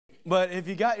But if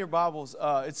you got your Bibles,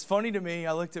 it's funny to me.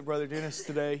 I looked at Brother Dennis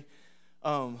today.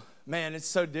 Man, it's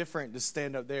so different to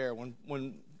stand up there.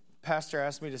 When Pastor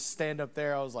asked me to stand up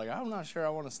there, I was like, I'm not sure I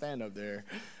want to stand up there.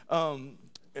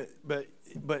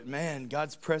 But man,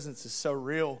 God's presence is so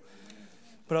real.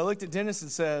 But I looked at Dennis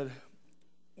and said,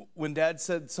 when Dad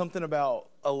said something about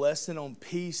a lesson on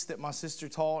peace that my sister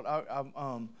taught,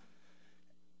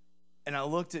 and I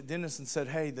looked at Dennis and said,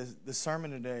 hey, the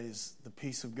sermon today is the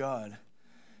peace of God.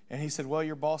 And he said, well,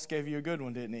 your boss gave you a good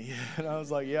one, didn't he? And I was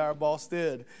like, yeah, our boss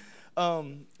did.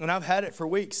 And I've had it for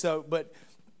weeks. But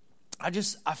I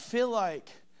feel like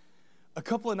a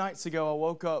couple of nights ago, I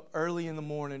woke up early in the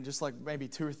morning, just like maybe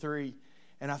 2 or 3,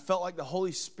 and I felt like the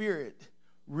Holy Spirit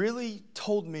really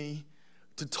told me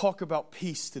to talk about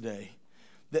peace today.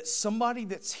 That somebody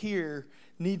that's here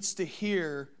needs to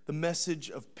hear the message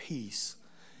of peace.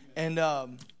 And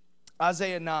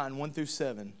Isaiah 9, 1 through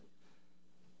 7.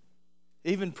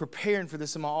 Even preparing for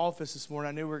this in my office this morning,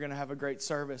 I knew we were going to have a great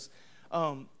service.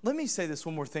 Let me say this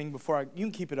one more thing before you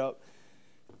can keep it up.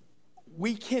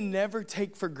 We can never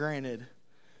take for granted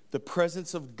the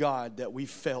presence of God that we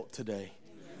felt today.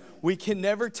 We can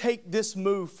never take this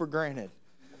move for granted.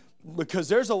 Because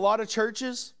there's a lot of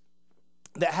churches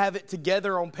that have it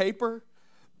together on paper.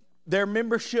 Their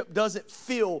membership doesn't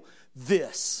feel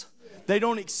this. They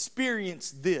don't experience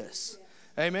this.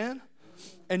 Amen?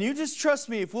 And you just trust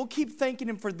me, if we'll keep thanking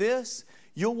Him for this,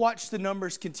 you'll watch the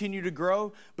numbers continue to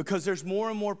grow because there's more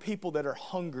and more people that are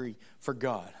hungry for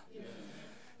God. Yeah.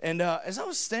 And as I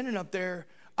was standing up there,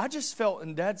 I just felt,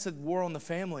 and Dad said war on the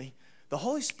family, the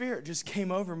Holy Spirit just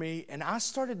came over me, and I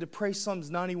started to pray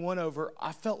Psalms 91 over.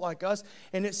 I felt like us,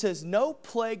 and it says, no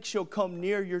plague shall come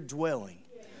near your dwelling.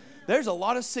 There's a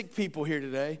lot of sick people here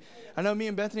today. I know me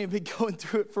and Bethany have been going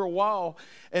through it for a while,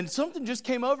 and something just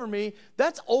came over me.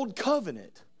 That's old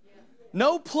covenant.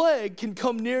 No plague can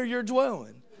come near your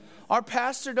dwelling. Our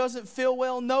pastor doesn't feel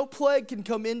well. No plague can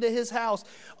come into his house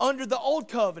under the old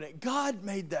covenant. God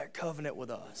made that covenant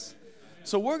with us.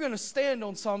 So we're going to stand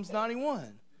on Psalms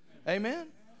 91. Amen?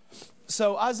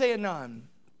 So Isaiah 9,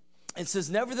 it says,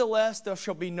 nevertheless, there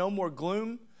shall be no more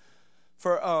gloom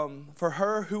for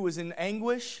her who was in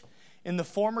anguish. In the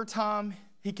former time,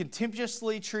 he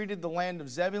contemptuously treated the land of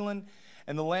Zebulun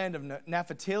and the land of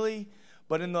Naphtali.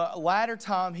 But in the latter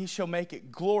time, he shall make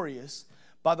it glorious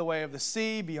by the way of the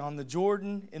sea, beyond the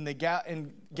Jordan,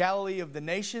 in Galilee of the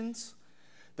nations.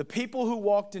 The people who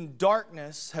walked in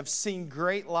darkness have seen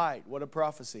great light. What a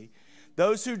prophecy.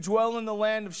 Those who dwell in the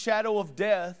land of shadow of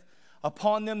death,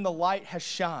 upon them the light has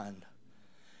shined.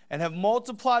 And have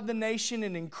multiplied the nation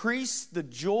and increased the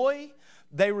joy.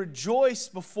 They rejoice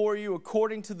before you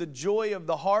according to the joy of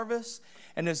the harvest,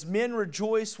 and as men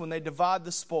rejoice when they divide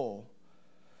the spoil.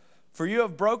 For you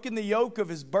have broken the yoke of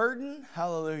his burden,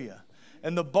 hallelujah,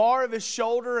 and the bar of his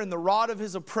shoulder and the rod of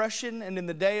his oppression, and in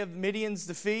the day of Midian's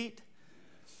defeat.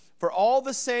 For all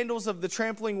the sandals of the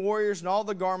trampling warriors and all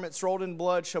the garments rolled in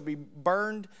blood shall be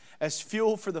burned as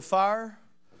fuel for the fire.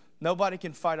 Nobody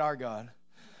can fight our God.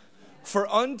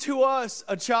 For unto us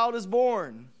a child is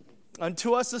born,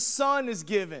 unto us a son is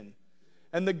given,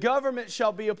 and the government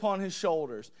shall be upon his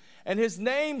shoulders. And his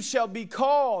name shall be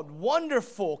called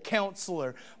Wonderful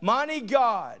Counselor, Mighty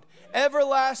God,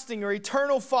 Everlasting or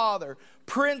Eternal Father,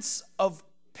 Prince of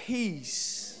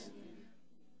Peace.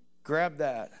 Grab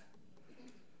that.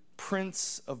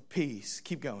 Prince of Peace.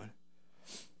 Keep going.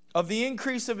 Of the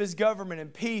increase of his government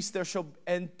and peace there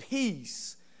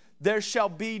shall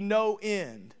be no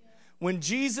end. When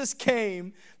Jesus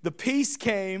came, the peace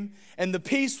came, and the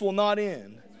peace will not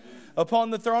end. Upon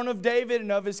the throne of David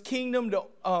and of his kingdom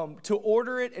to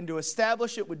order it and to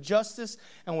establish it with justice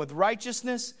and with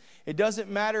righteousness. It doesn't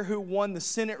matter who won the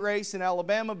Senate race in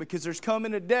Alabama, because there's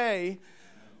coming a day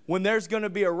when there's going to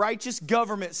be a righteous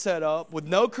government set up with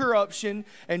no corruption,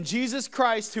 and Jesus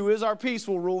Christ, who is our peace,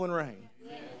 will rule and reign.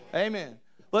 Amen.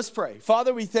 Let's pray.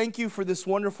 Father, we thank you for this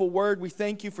wonderful word. We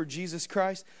thank you for Jesus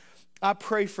Christ. I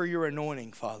pray for your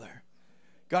anointing, Father.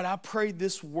 God, I pray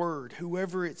this word,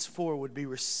 whoever it's for, would be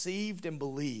received and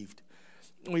believed.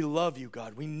 We love you,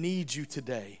 God. We need you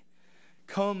today.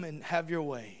 Come and have your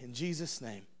way. In Jesus'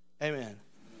 name, amen.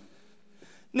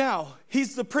 Now,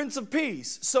 he's the Prince of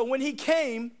Peace. So when he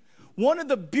came, one of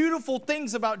the beautiful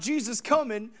things about Jesus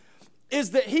coming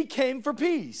is that he came for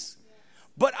peace.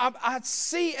 But I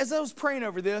see, as I was praying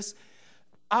over this,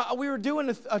 we were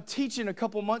doing a teaching a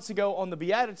couple months ago on the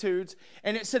Beatitudes,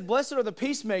 and it said, blessed are the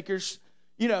peacemakers,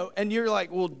 and you're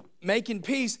like, well, making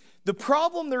peace. The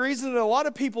problem, the reason that a lot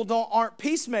of people aren't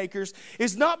peacemakers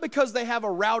is not because they have a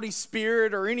rowdy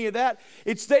spirit or any of that.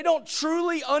 It's they don't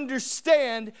truly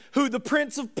understand who the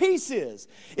Prince of Peace is.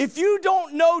 If you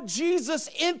don't know Jesus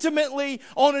intimately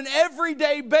on an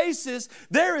everyday basis,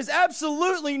 there is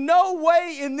absolutely no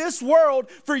way in this world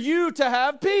for you to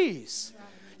have peace.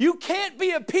 You can't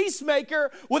be a peacemaker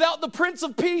without the Prince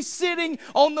of Peace sitting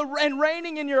on and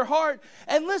reigning in your heart.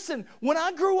 And listen, when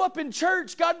I grew up in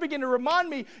church, God began to remind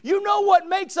me, you know what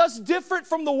makes us different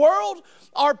from the world?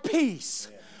 Our peace.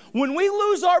 When we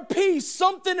lose our peace,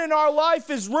 something in our life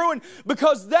is ruined,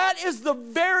 because that is the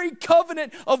very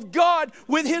covenant of God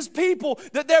with His people,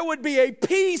 that there would be a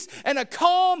peace and a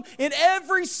calm in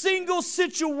every single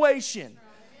situation.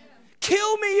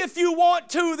 Kill me if you want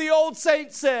to, the old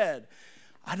saint said.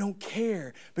 I don't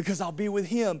care, because I'll be with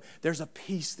Him. There's a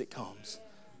peace that comes.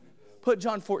 Put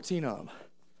John 14 up.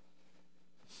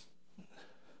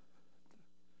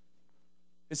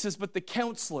 It says, but the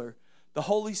Counselor, the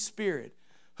Holy Spirit,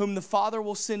 whom the Father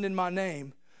will send in my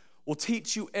name, will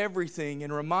teach you everything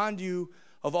and remind you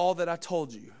of all that I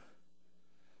told you.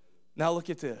 Now look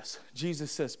at this.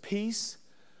 Jesus says, peace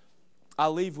I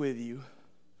leave with you.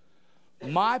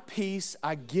 My peace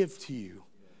I give to you.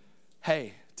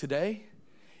 Hey, today,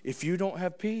 if you don't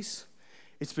have peace,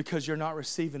 it's because you're not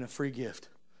receiving a free gift.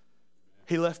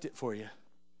 He left it for you.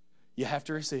 You have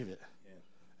to receive it.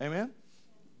 Yeah. Amen?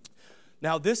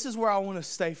 Now, this is where I want to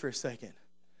stay for a second.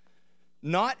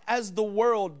 Not as the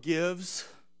world gives,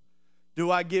 do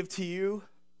I give to you.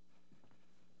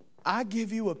 I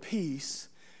give you a peace,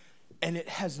 and it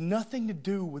has nothing to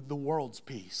do with the world's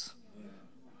peace. Yeah.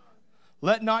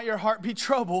 Let not your heart be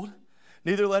troubled,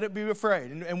 neither let it be afraid.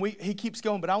 And he keeps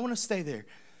going, but I want to stay there.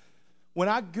 When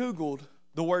I Googled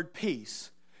the word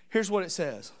peace, here's what it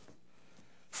says.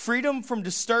 Freedom from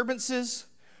disturbances,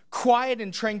 quiet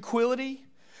and tranquility,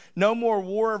 no more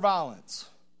war or violence.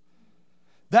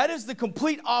 That is the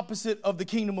complete opposite of the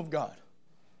kingdom of God.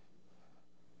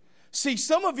 See,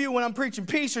 some of you, when I'm preaching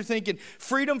peace, are thinking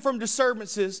freedom from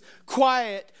disturbances,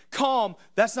 quiet, calm.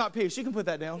 That's not peace. You can put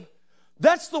that down.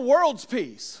 That's the world's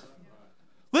peace.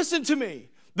 Listen to me.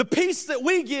 The peace that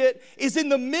we get is in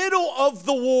the middle of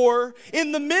the war,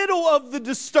 in the middle of the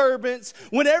disturbance,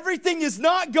 when everything is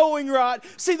not going right.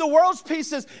 See, the world's peace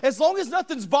says, as long as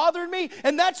nothing's bothering me,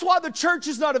 and that's why the church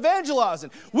is not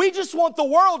evangelizing. We just want the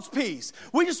world's peace.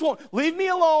 We just want, leave me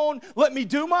alone, let me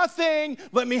do my thing,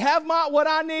 let me have what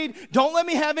I need, don't let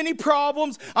me have any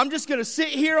problems. I'm just going to sit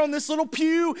here on this little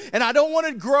pew, and I don't want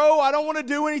to grow, I don't want to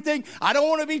do anything, I don't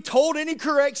want to be told any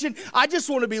correction, I just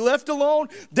want to be left alone.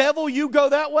 Devil, you go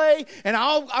that way, and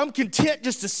I'm content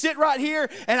just to sit right here,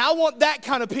 and I want that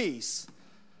kind of peace.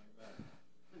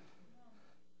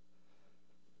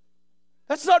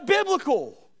 That's not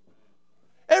biblical.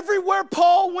 Everywhere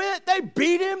Paul went, they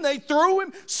beat him, they threw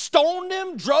him, stoned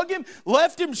him, drug him,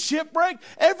 left him shipwrecked.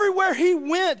 Everywhere he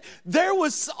went, there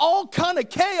was all kind of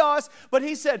chaos, but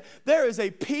he said, there is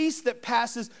a peace that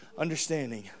passes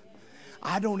understanding.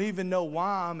 I don't even know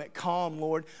why I'm at calm,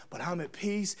 Lord, but I'm at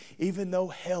peace even though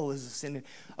hell is ascending.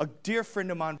 A dear friend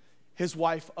of mine, his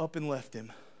wife up and left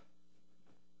him.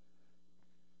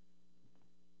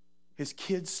 His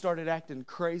kids started acting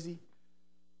crazy.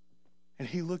 And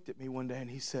he looked at me one day and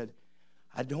he said,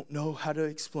 I don't know how to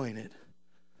explain it,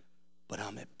 but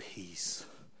I'm at peace.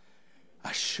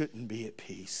 I shouldn't be at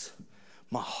peace.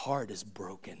 My heart is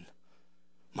broken.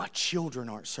 My children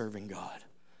aren't serving God.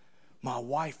 My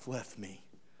wife left me.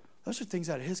 Those are things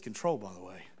out of his control, by the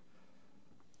way.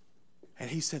 And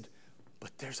he said,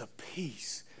 but there's a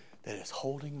peace that is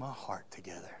holding my heart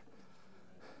together.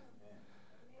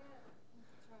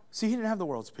 See, he didn't have the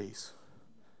world's peace.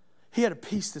 He had a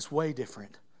peace that's way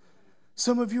different.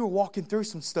 Some of you are walking through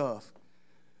some stuff.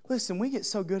 Listen, we get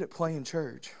so good at playing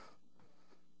church.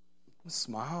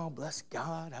 Smile, bless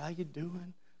God, how you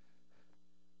doing?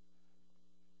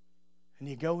 And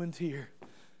you go into your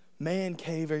man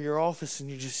cave or your office and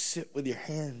you just sit with your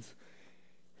hands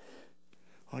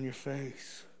on your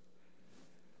face.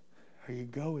 Or you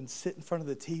go and sit in front of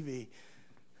the TV.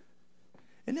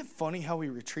 Isn't it funny how we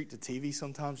retreat to TV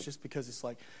sometimes just because it's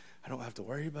like, I don't have to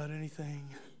worry about anything.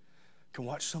 I can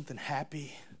watch something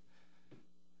happy.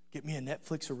 Get me a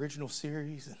Netflix original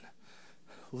series and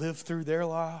live through their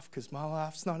life because my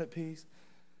life's not at peace.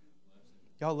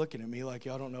 Y'all looking at me like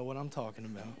y'all don't know what I'm talking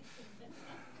about.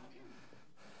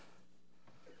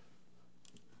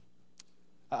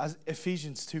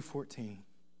 Ephesians 2:14.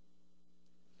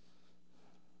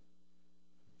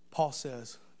 Paul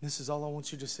says, this is all I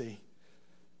want you to see.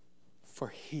 For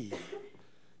he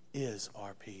is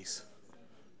our peace.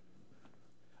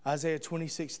 Isaiah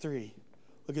 26:3.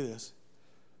 Look Look at this.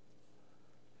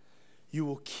 You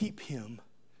will keep him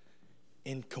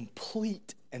in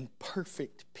complete and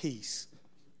perfect peace,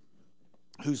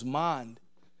 whose mind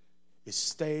is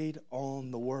stayed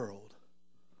on the world,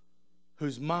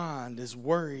 whose mind is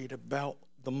worried about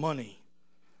the money,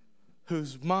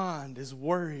 whose mind is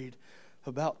worried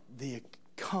about the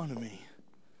economy,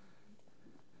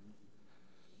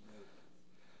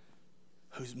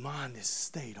 whose mind is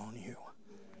stayed on you.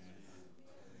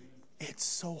 It's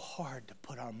so hard to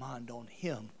put our mind on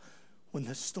him when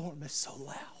the storm is so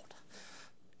loud.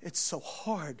 It's so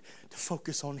hard to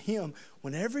focus on him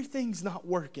when everything's not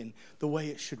working the way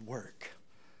it should work.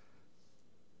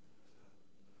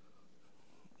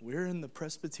 We're in the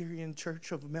Presbyterian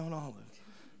Church of Mount Olive.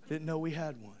 Didn't know we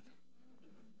had one.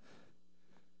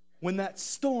 When that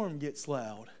storm gets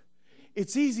loud,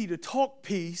 it's easy to talk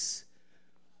peace,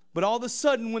 but all of a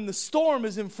sudden when the storm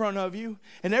is in front of you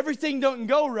and everything doesn't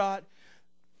go right,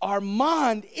 our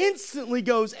mind instantly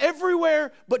goes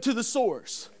everywhere but to the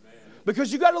source.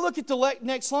 Because you got to look at the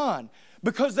next line.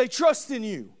 Because they trust in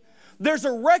you. There's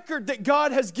a record that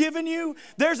God has given you.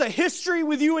 There's a history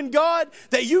with you and God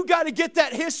that you got to get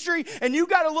that history, and you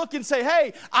got to look and say,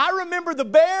 hey, I remember the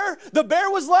bear. The bear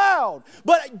was loud,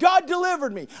 but God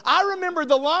delivered me. I remember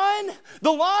the lion. The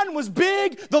lion was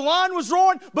big. The lion was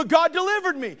roaring, but God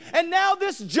delivered me. And now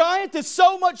this giant that's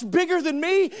so much bigger than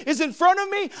me is in front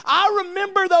of me. I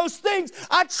remember those things.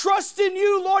 I trust in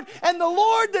you, Lord, and the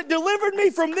Lord that delivered me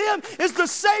from them is the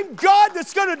same God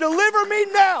that's going to deliver me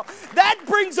now. That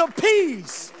brings a peace.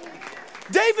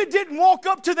 David didn't walk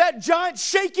up to that giant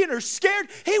shaking or scared.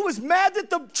 He was mad that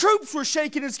the troops were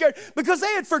shaking and scared because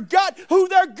they had forgot who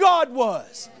their God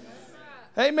was.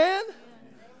 Amen?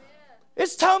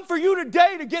 It's time for you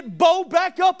today to get bold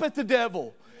back up at the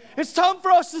devil. It's time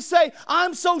for us to say,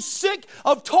 I'm so sick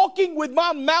of talking with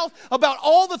my mouth about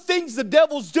all the things the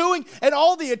devil's doing and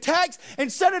all the attacks,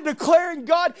 instead of declaring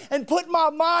God and putting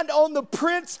my mind on the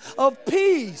Prince of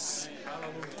Peace.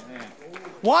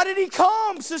 Why did he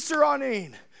come, Sister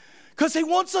Anine? Because he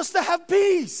wants us to have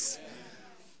peace.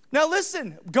 Now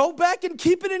listen, go back and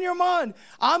keep it in your mind.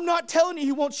 I'm not telling you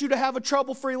he wants you to have a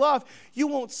trouble-free life. You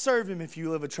won't serve him if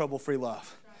you live a trouble-free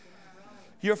life.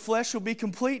 Your flesh will be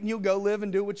complete and you'll go live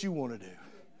and do what you want to do.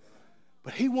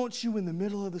 But he wants you in the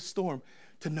middle of the storm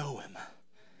to know him.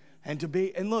 And to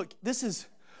be, and look, this is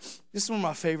one of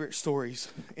my favorite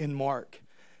stories in Mark.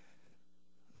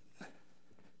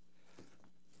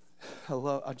 I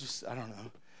don't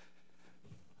know.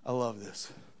 I love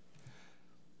this.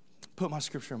 Put my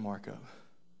scripture in Mark up.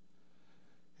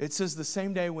 It says, the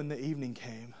same day when the evening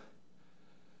came,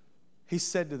 he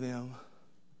said to them,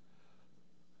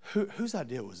 whose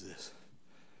idea was this?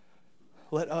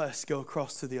 Let us go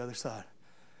across to the other side.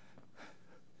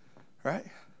 Right?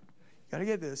 You got to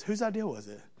get this. Whose idea was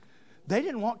it? They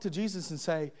didn't walk to Jesus and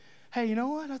say, hey, you know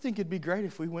what? I think it'd be great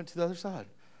if we went to the other side.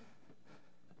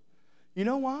 You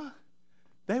know why?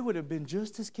 They would have been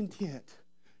just as content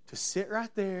to sit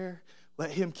right there,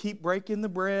 let him keep breaking the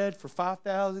bread for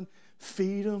 5,000,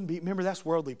 feed them. Remember, that's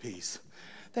worldly peace.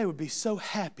 They would be so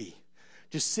happy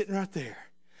just sitting right there.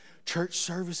 Church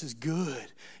service is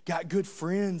good. Got good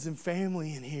friends and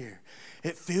family in here.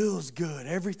 It feels good.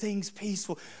 Everything's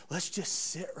peaceful. Let's just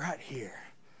sit right here.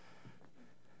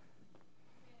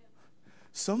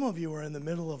 Some of you are in the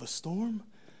middle of a storm,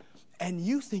 and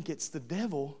you think it's the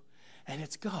devil, and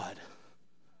it's God.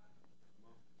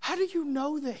 How do you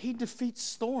know that he defeats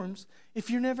storms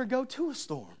if you never go to a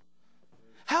storm?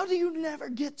 How do you never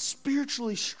get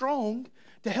spiritually strong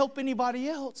to help anybody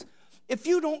else if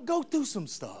you don't go through some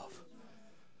stuff?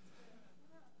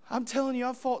 I'm telling you,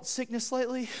 I've fought sickness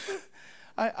lately.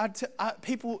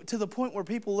 People, to the point where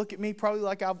people look at me probably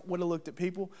like I would have looked at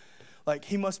people. Like,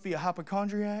 he must be a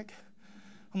hypochondriac.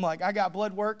 I'm like, I got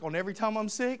blood work on every time I'm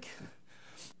sick.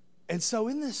 And so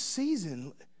in this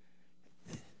season,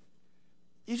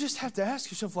 you just have to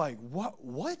ask yourself, like,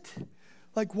 what?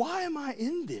 Like, why am I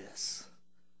in this?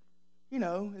 You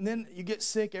know, and then you get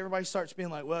sick, everybody starts being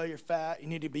like, well, you're fat, you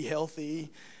need to be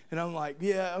healthy. And I'm like,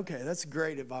 yeah, okay, that's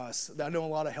great advice. I know a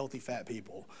lot of healthy fat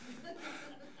people.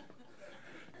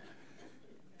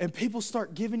 And people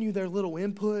start giving you their little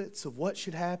inputs of what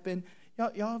should happen.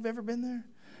 Y'all have ever been there?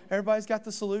 Everybody's got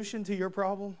the solution to your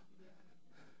problem.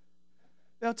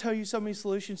 They'll tell you so many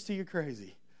solutions till you're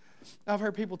crazy. I've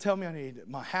heard people tell me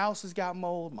my house has got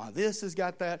mold, my this has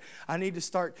got that. I need to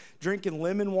start drinking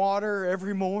lemon water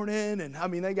every morning. And I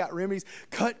mean, they got remedies.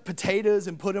 Cut potatoes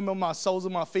and put them on my soles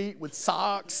of my feet with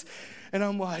socks. And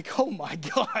I'm like, oh my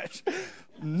gosh,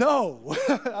 no.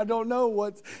 I don't know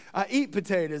what. I eat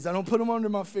potatoes. I don't put them under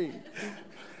my feet.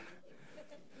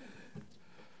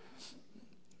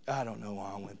 I don't know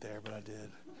why I went there, but I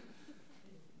did.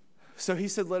 So he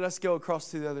said, let us go across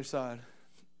to the other side.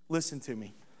 Listen to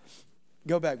me.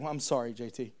 Go back. I'm sorry,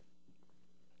 JT.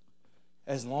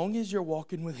 As long as you're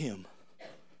walking with him,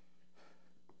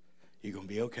 you're going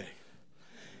to be okay.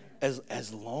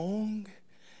 As long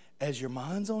as your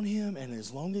mind's on him and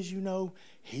as long as you know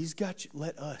he's got you,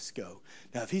 let us go.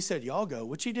 Now, if he said y'all go,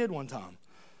 which he did one time,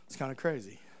 it's kind of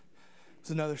crazy. It's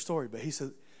another story, but he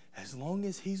said, as long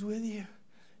as he's with you,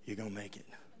 you're going to make it.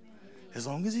 As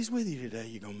long as he's with you today,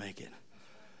 you're going to make it.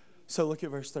 So look at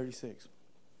verse 36.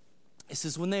 It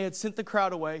says, when they had sent the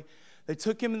crowd away, they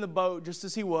took him in the boat just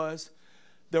as he was.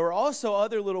 There were also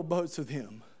other little boats with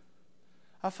him.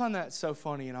 I find that so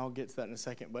funny, and I'll get to that in a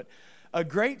second. But a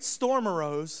great storm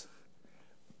arose.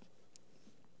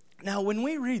 Now, when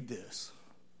we read this,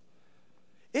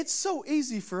 it's so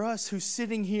easy for us who's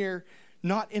sitting here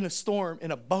not in a storm,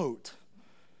 in a boat.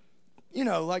 You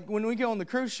know, like when we go on the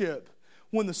cruise ship,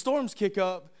 when the storms kick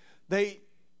up, they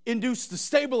induce the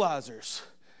stabilizers.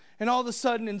 And all of a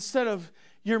sudden, instead of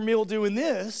your meal doing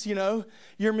this, you know,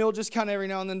 your meal just kind of every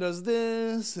now and then does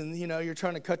this. And, you know, you're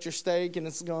trying to cut your steak and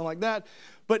it's going like that.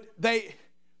 But they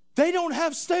don't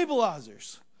have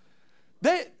stabilizers.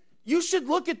 You should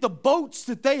look at the boats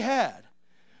that they had.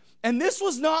 And this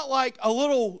was not like a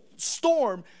little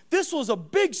storm. This was a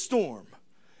big storm.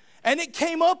 And it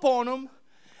came up on them.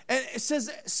 And it says,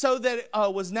 so that it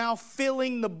was now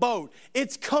filling the boat.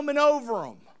 It's coming over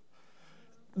them.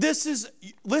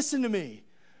 Listen to me.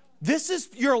 This is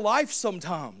your life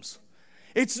sometimes.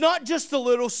 It's not just a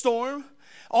little storm.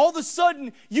 All of a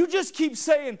sudden, you just keep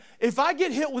saying, if I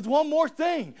get hit with one more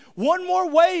thing, one more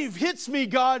wave hits me,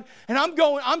 God, and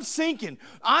I'm sinking.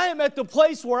 I am at the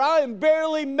place where I am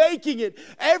barely making it.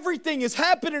 Everything is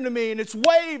happening to me, and it's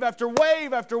wave after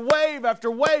wave after wave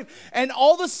after wave. And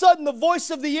all of a sudden, the voice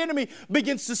of the enemy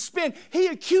begins to spin. He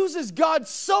accuses God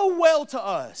so well to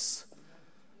us.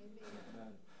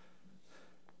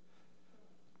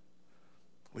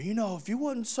 Well, you know, if you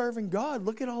wasn't serving God,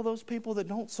 look at all those people that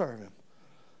don't serve him.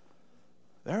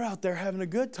 They're out there having a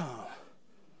good time.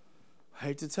 I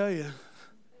hate to tell you,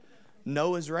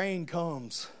 Noah's rain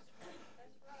comes.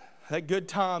 That good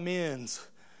time ends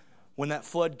when that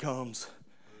flood comes.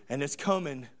 And it's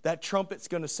coming. That trumpet's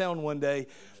going to sound one day.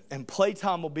 And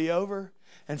playtime will be over.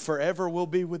 And forever we'll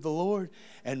be with the Lord.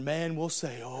 And man will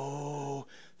say, oh,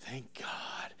 thank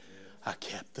God I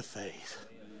kept the faith.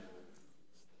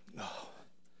 Oh.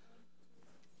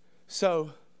 So,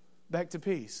 back to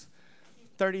peace.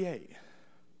 38.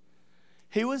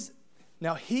 He was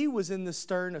in the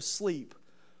stern asleep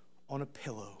on a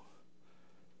pillow.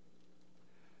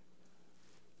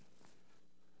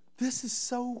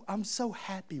 I'm so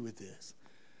happy with this.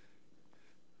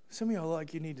 Some of y'all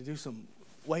like you need to do some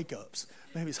wake ups.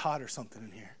 Maybe it's hot or something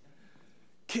in here.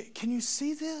 Can you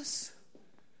see this?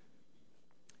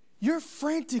 You're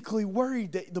frantically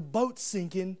worried that the boat's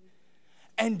sinking,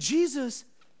 and Jesus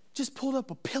just pulled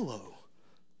up a pillow.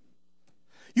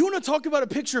 You want to talk about a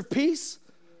picture of peace?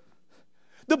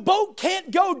 The boat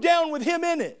can't go down with him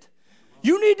in it.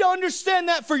 You need to understand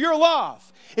that for your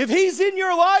life. If he's in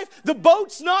your life, the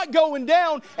boat's not going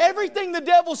down. Everything the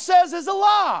devil says is a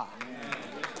lie.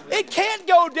 It can't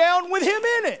go down with him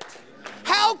in it.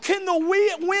 How can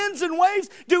the winds and waves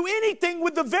do anything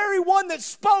with the very one that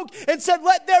spoke and said,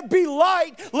 let there be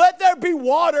light, let there be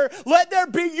water, let there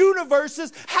be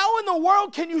universes? How in the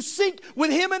world can you sink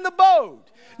with him in the boat?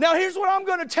 Now, here's what I'm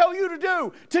going to tell you to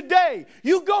do today.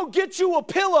 You go get you a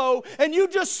pillow and you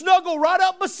just snuggle right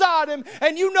up beside him,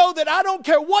 and you know that I don't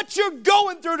care what you're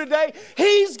going through today,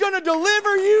 he's going to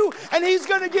deliver you and he's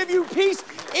going to give you peace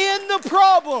in the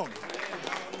problem.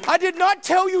 I did not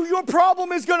tell you your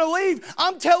problem is going to leave.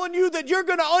 I'm telling you that you're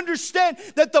going to understand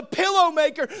that the pillow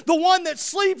maker, the one that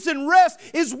sleeps and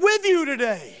rests, is with you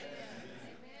today.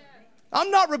 I'm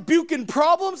not rebuking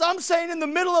problems. I'm saying in the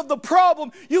middle of the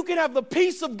problem, you can have the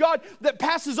peace of God that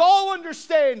passes all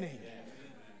understanding.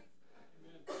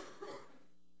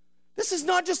 This is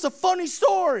not just a funny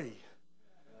story.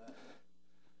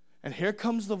 And here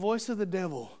comes the voice of the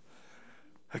devil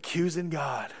accusing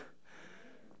God.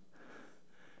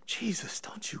 Jesus,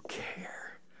 don't you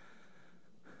care?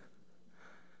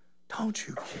 Don't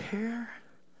you care?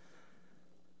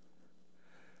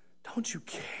 Don't you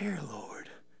care, Lord,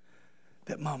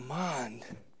 that my mind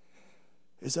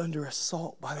is under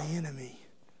assault by the enemy?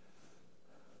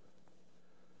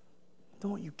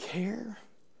 Don't you care?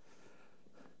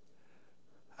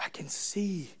 I can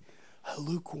see a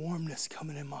lukewarmness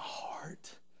coming in my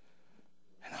heart,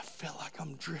 and I feel like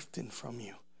I'm drifting from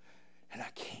you, and I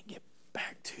can't get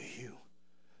back to you.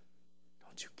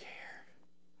 Don't you care?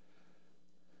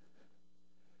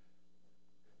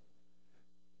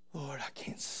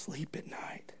 can't sleep at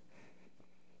night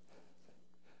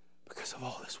because of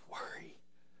all this worry.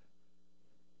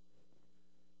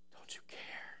 Don't you care?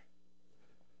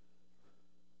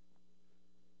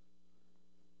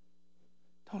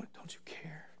 Don't you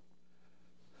care?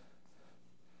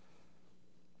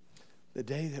 The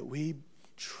day that we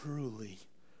truly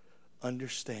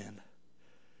understand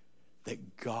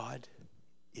that God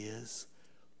is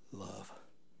love.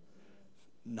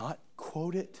 Not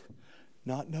quote it,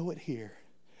 not know it here,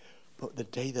 but the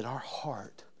day that our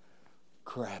heart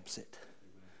grabs it.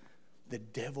 The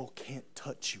devil can't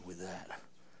touch you with that.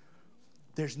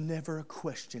 There's never a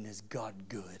question, is God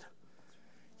good?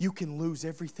 You can lose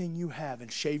everything you have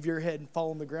and shave your head and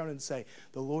fall on the ground and say,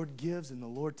 the Lord gives and the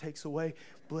Lord takes away.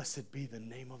 Blessed be the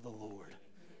name of the Lord.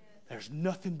 There's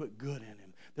nothing but good in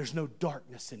him. There's no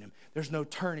darkness in him. There's no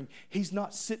turning. He's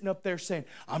not sitting up there saying,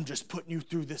 I'm just putting you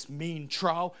through this mean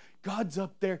trial. God's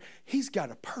up there. He's got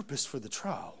a purpose for the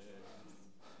trial.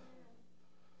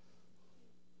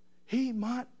 He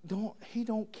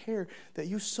don't care that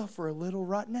you suffer a little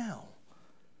right now.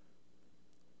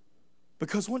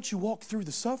 Because once you walk through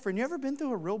the suffering, you ever been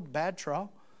through a real bad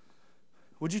trial?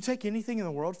 Would you take anything in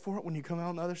the world for it when you come out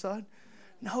on the other side?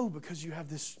 No, because you have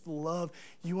this love.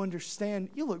 You understand.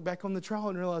 You look back on the trial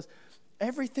and realize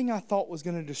everything I thought was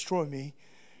going to destroy me,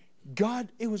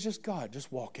 it was just God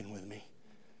just walking with me.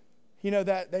 You know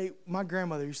my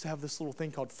grandmother used to have this little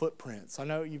thing called footprints. I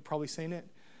know you've probably seen it.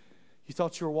 You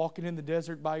thought you were walking in the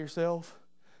desert by yourself.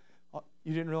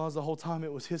 You didn't realize the whole time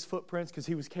it was his footprints because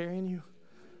he was carrying you.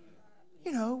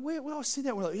 You know, we all see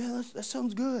that. We're like, yeah, that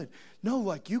sounds good. No,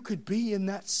 like you could be in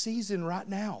that season right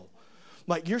now.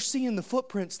 Like you're seeing the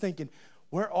footprints thinking,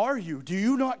 where are you? Do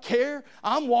you not care?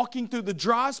 I'm walking through the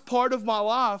driest part of my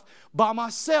life by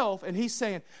myself. And he's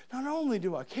saying, not only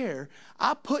do I care,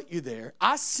 I put you there.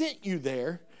 I sent you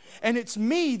there. And it's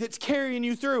me that's carrying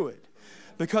you through it.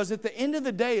 Because at the end of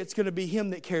the day, it's going to be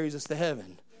him that carries us to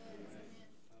heaven.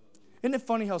 Isn't it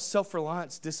funny how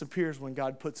self-reliance disappears when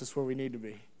God puts us where we need to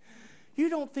be? You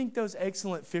don't think those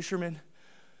excellent fishermen,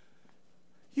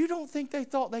 you don't think they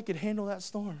thought they could handle that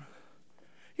storm?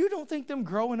 You don't think them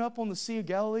growing up on the Sea of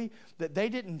Galilee that they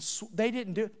didn't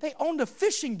do it? They owned a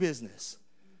fishing business.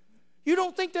 You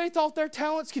don't think they thought their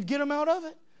talents could get them out of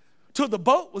it? Till the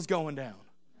boat was going down.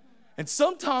 And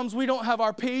sometimes we don't have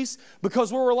our peace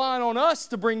because we're relying on us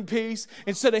to bring peace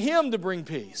instead of him to bring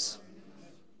peace.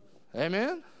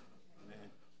 Amen?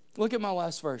 Look at my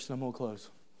last verse and I'm going to close.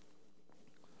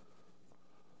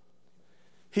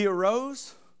 He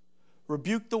arose,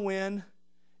 rebuked the wind,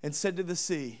 and said to the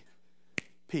sea,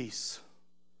 peace,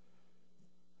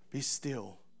 be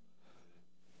still.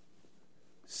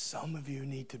 Some of you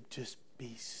need to just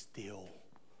be still.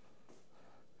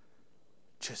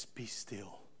 Just be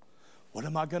still. What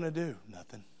am I going to do?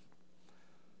 Nothing.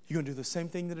 You're going to do the same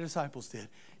thing the disciples did.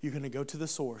 You're going to go to the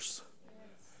source.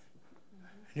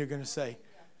 And you're going to say,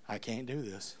 I can't do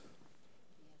this.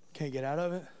 Can't get out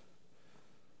of it.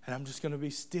 And I'm just going to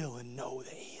be still and know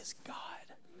that he is God.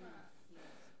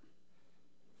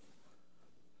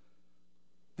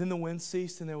 Then the wind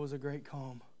ceased and there was a great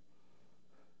calm.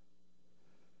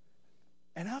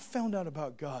 And I found out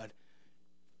about God.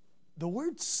 The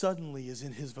word suddenly is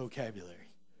in his vocabulary.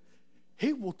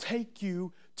 He will take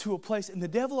you to a place, and the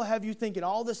devil will have you thinking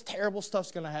all this terrible stuff's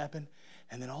going to happen.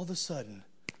 And then all of a sudden,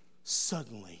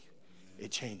 suddenly, it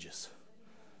changes.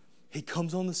 He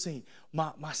comes on the scene.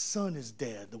 My son is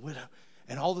dead, the widow.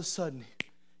 And all of a sudden,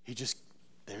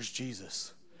 there's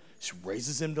Jesus. She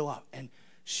raises him to life. And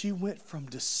she went from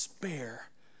despair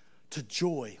to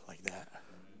joy like that.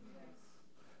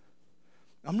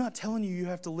 I'm not telling you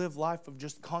have to live life of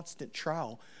just constant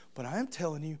trial, but I am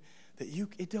telling you that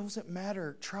it doesn't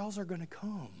matter. Trials are going to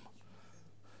come.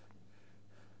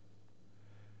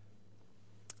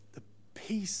 The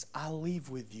peace I leave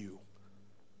with you,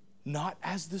 not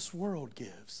as this world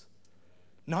gives,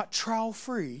 not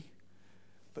trial-free,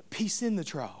 but peace in the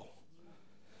trial.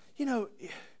 You know,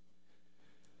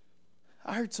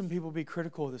 I heard some people be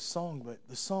critical of this song, but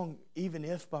the song, Even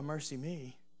If by Mercy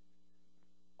Me,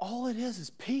 all it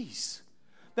is peace.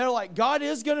 They're like, God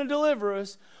is going to deliver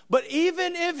us, but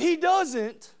even if he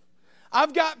doesn't,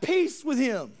 I've got peace with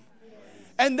him.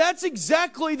 And that's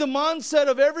exactly the mindset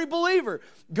of every believer.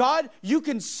 God, you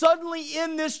can suddenly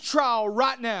end this trial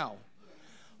right now.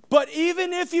 But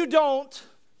even if you don't,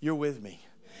 you're with me.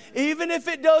 Even if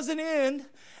it doesn't end,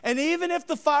 and even if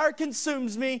the fire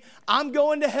consumes me, I'm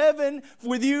going to heaven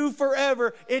with you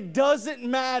forever. It doesn't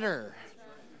matter.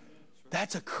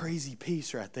 That's a crazy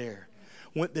peace right there.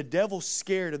 when the devil's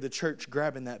scared of the church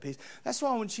grabbing that peace. That's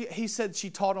why when he said she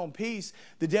taught on peace,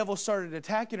 the devil started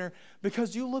attacking her.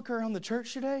 Because you look around the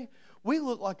church today, we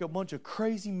look like a bunch of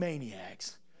crazy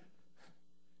maniacs.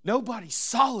 Nobody's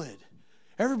solid.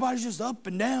 Everybody's just up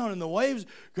and down, and the waves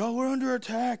go, we're under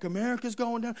attack. America's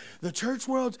going down. The church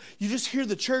world, you just hear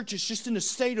the church is just in a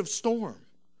state of storm.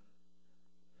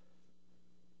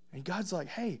 And God's like,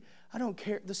 hey, I don't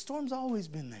care. The storm's always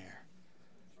been there.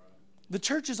 The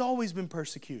church has always been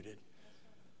persecuted.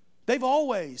 They've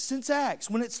always, since Acts,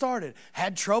 when it started,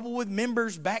 had trouble with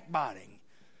members backbiting.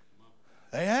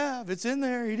 They have. It's in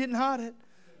there. He didn't hide it.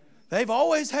 They've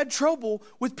always had trouble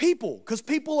with people because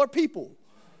people are people.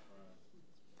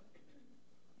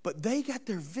 But they got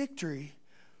their victory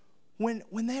when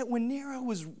Nero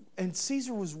was and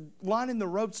Caesar was lining the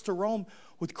roads to Rome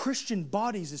with Christian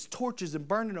bodies as torches and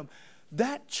burning them.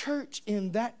 That church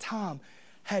in that time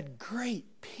had great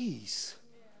peace.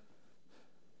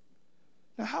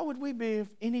 Now, how would we be if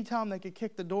any time they could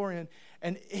kick the door in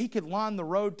and he could line the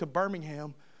road to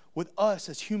Birmingham with us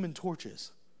as human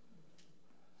torches?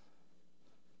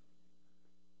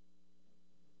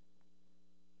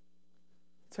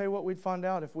 Tell you what we'd find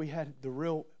out if we had the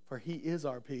real, for He is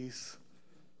our peace.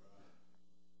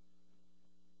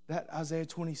 That Isaiah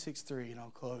 26:3, and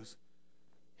I'll close.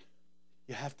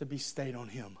 You have to be stayed on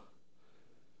Him.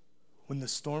 When the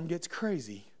storm gets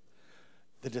crazy,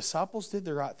 the disciples did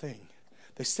the right thing.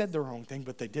 They said the wrong thing,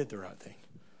 but they did the right thing.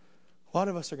 A lot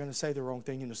of us are going to say the wrong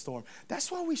thing in the storm. That's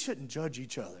why we shouldn't judge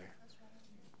each other.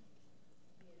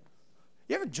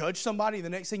 You ever judge somebody, the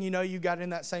next thing you know, you got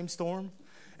in that same storm?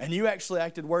 And you actually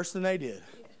acted worse than they did.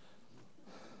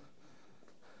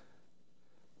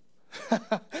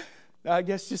 I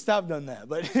guess just I've done that.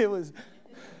 But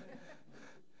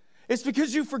it's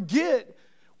because you forget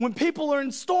when people are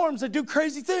in storms, they do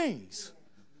crazy things.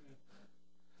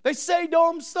 They say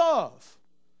dumb stuff.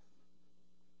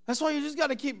 That's why you just got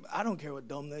to keep, I don't care what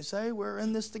dumb they say. We're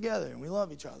in this together and we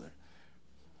love each other.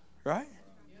 Right?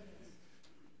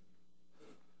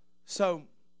 So,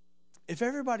 if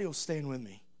everybody will stand with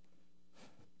me.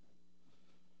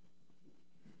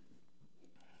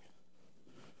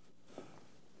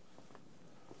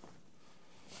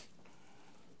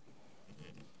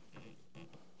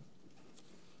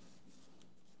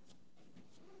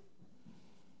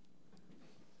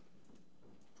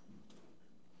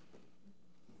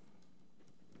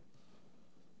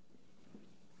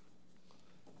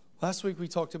 Last week we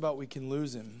talked about we can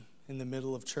lose Him in the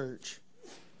middle of church.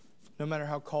 No matter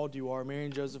how called you are, Mary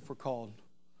and Joseph were called,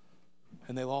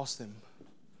 and they lost Him.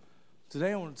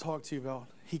 Today I want to talk to you about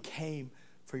He came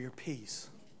for your peace.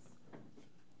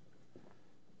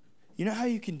 You know how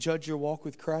you can judge your walk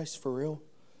with Christ for real?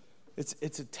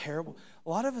 It's a terrible... A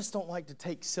lot of us don't like to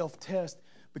take self-test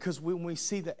because when we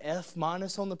see the F-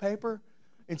 on the paper,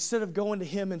 instead of going to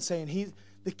Him and saying,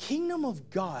 the kingdom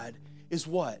of God is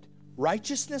what?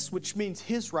 Righteousness, which means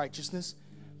His righteousness.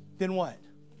 Then what?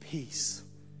 Peace.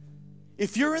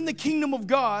 If you're in the kingdom of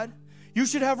God, you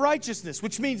should have righteousness,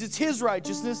 which means it's His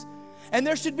righteousness, and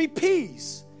there should be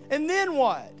peace. And then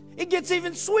what? It gets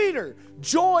even sweeter.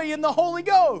 Joy in the Holy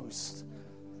Ghost.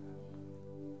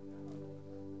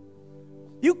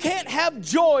 You can't have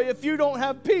joy if you don't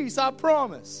have peace, I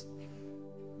promise.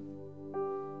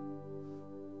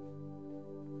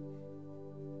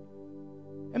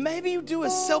 And maybe you do a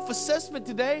self-assessment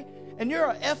today and you're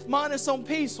an F- on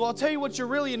peace. Well, I'll tell you what you're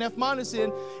really an F-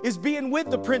 in is being with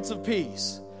the Prince of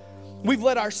Peace. We've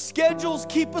let our schedules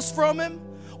keep us from Him.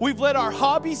 We've let our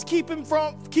hobbies keep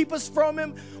us from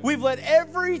Him. We've let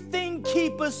everything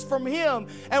keep us from Him.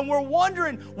 And we're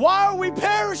wondering, why are we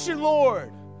perishing,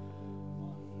 Lord?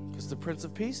 Because the Prince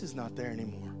of Peace is not there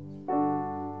anymore.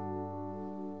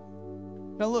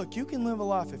 Now look, you can live a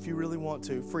life if you really want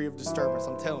to, free of disturbance,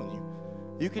 I'm telling you.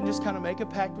 You can just kind of make a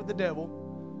pact with the devil.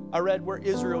 I read where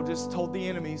Israel just told the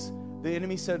enemies, the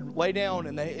enemy said, lay down.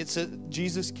 And it said,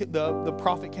 Jesus, the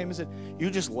prophet came and said, you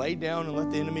just lay down and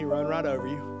let the enemy run right over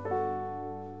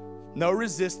you. No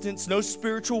resistance, no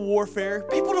spiritual warfare.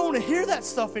 People don't want to hear that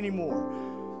stuff anymore.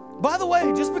 By the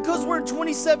way, just because we're in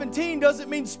 2017 doesn't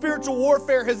mean spiritual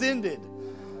warfare has ended.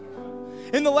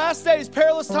 In the last days,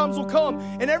 perilous times will come.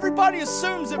 And everybody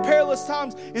assumes that perilous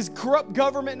times is corrupt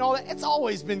government and all that. It's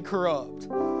always been corrupt.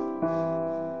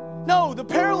 No, the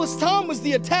perilous time was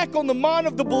the attack on the mind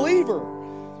of the believer.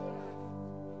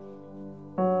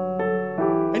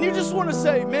 And you just want to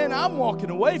say, man, I'm walking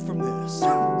away from this.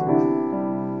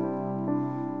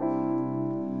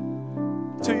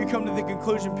 Until you come to the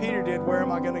conclusion Peter did, where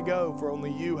am I going to go? For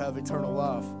only you have eternal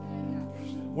life.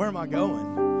 Where am I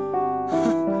going?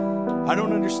 I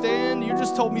don't understand. You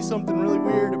just told me something really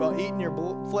weird about eating your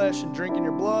flesh and drinking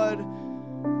your blood.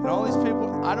 And all these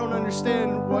people, I don't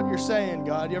understand what you're saying,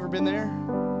 God. You ever been there?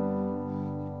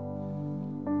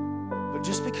 But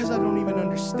just because I don't even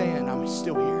understand, I'm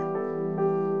still here.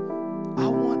 I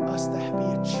want us to be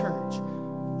a church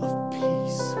of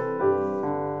peace.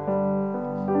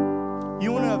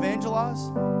 You want to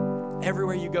evangelize?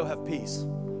 Everywhere you go, have peace.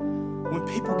 When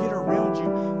people get around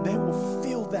you, they will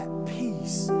feel that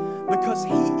peace because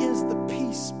He is the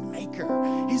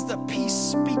peacemaker. He's the peace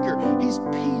speaker. He's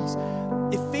peace.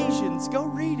 Ephesians, go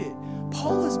read it.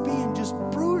 Paul is being just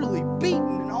brutally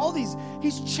beaten and all these,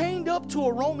 he's chained up to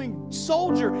a Roman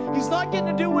soldier. He's not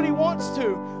getting to do what he wants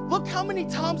to. Look how many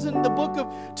times in the book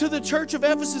to the church of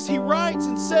Ephesus, he writes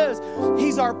and says,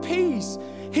 He's our peace.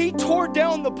 He tore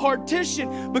down the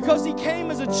partition because He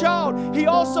came as a child. He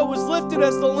also was lifted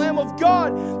as the Lamb of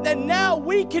God. And now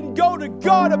we can go to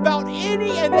God about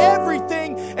any and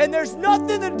everything. And there's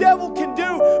nothing the devil can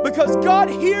do because God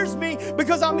hears me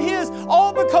because I'm His.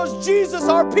 All because Jesus,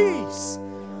 our peace.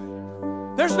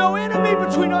 There's no enemy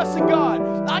between us and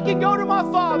God. I can go to my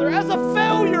Father. As a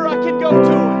failure, I can go to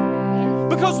Him.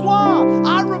 Because why?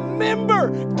 I remember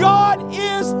God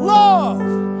is love.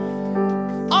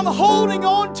 I'm holding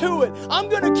on to it. I'm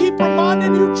going to keep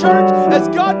reminding you, church, as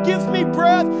God gives me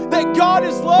breath, that God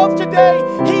is love today.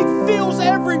 He feels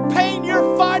every pain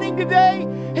you're fighting today.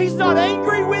 He's not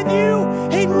angry with you.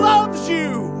 He loves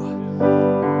you.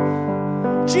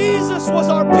 Jesus was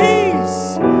our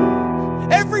peace.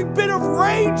 Every bit of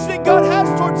rage that God has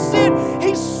towards sin,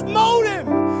 He smote Him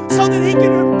so that He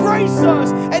can embrace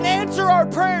us and answer our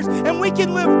prayers, and we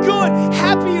can live good,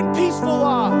 happy, and peaceful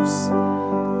lives.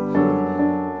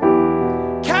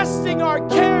 Casting our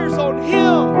cares on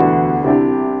Him.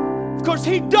 Of course,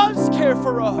 He does care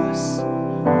for us.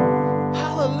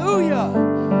 Hallelujah.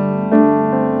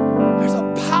 There's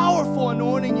a powerful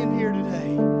anointing in here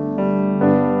today.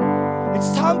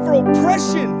 It's time for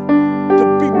oppression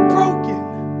to be broken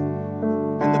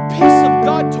and the peace of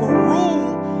God to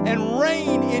rule and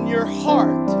reign in your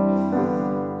heart.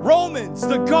 Romans,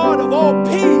 the God of all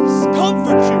peace,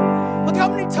 comfort you. Look how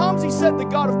many times He said the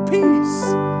God of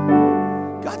peace.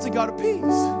 God's a God of peace.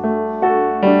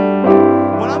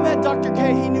 When I met Dr.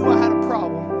 K, he knew I had a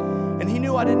problem, and he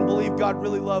knew I didn't believe God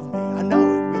really loved me. I know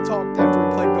it. We talked after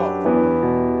we played golf.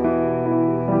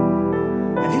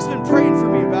 And he's been praying for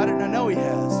me about it, and I know he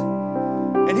has.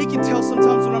 And he can tell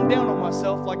sometimes when I'm down on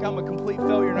myself, like I'm a complete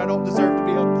failure and I don't deserve to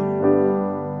be up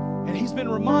there. And he's been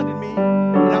reminding me,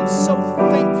 and I'm so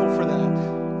thankful for that.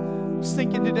 I was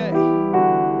thinking today,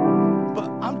 but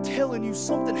I'm telling you,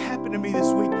 something happened to me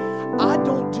this week. I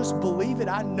don't just believe it,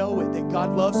 I know it, that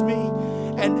God loves me.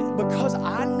 And because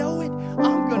I know it,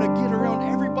 I'm going to get around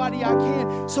everybody I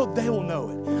can so they'll know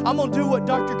it. I'm going to do what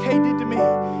Dr. K did to me.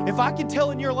 If I can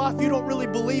tell in your life you don't really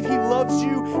believe He loves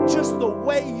you just the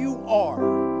way you are.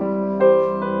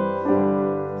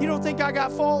 You don't think I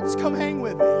got faults? Come hang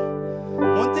with me.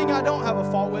 One thing I don't have a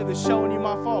fault with is showing you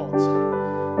my faults.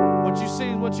 What you see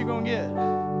is what you're going to get.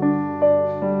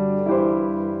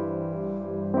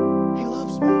 He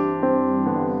loves me.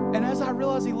 And as I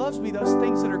realize He loves me, those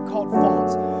things that are called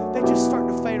faults, they just start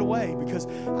to fade away because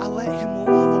I let Him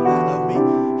love them out of me.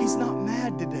 He's not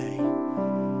mad today.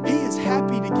 He is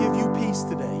happy to give you peace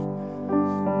today.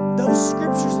 Those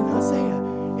scriptures in Isaiah,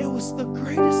 it was the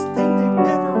greatest thing they've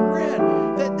ever read,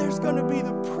 that there's going to be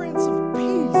the Prince of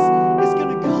Peace is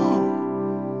going to come.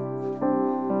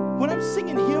 When I'm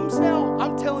singing hymns now,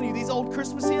 I'm telling you, these old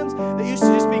Christmas hymns that used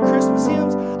to just be Christmas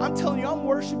hymns, I'm telling you, I'm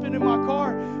worshiping in my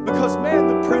car because, man,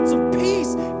 the Prince of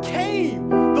Peace came.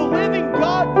 The living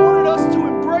God wanted us to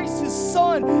embrace His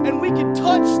Son, and we can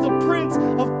touch the Prince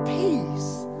of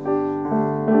Peace.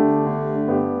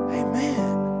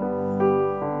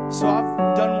 Amen. So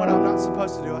I've done what I'm not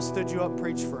supposed to do. I stood you up,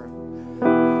 preached for Him.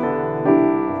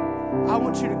 I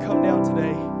want you to come down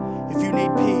today if you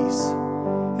need peace.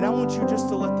 And I want you just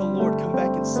to let the Lord come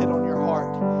back and sit on your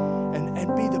heart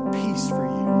and be the peace for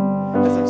you. As I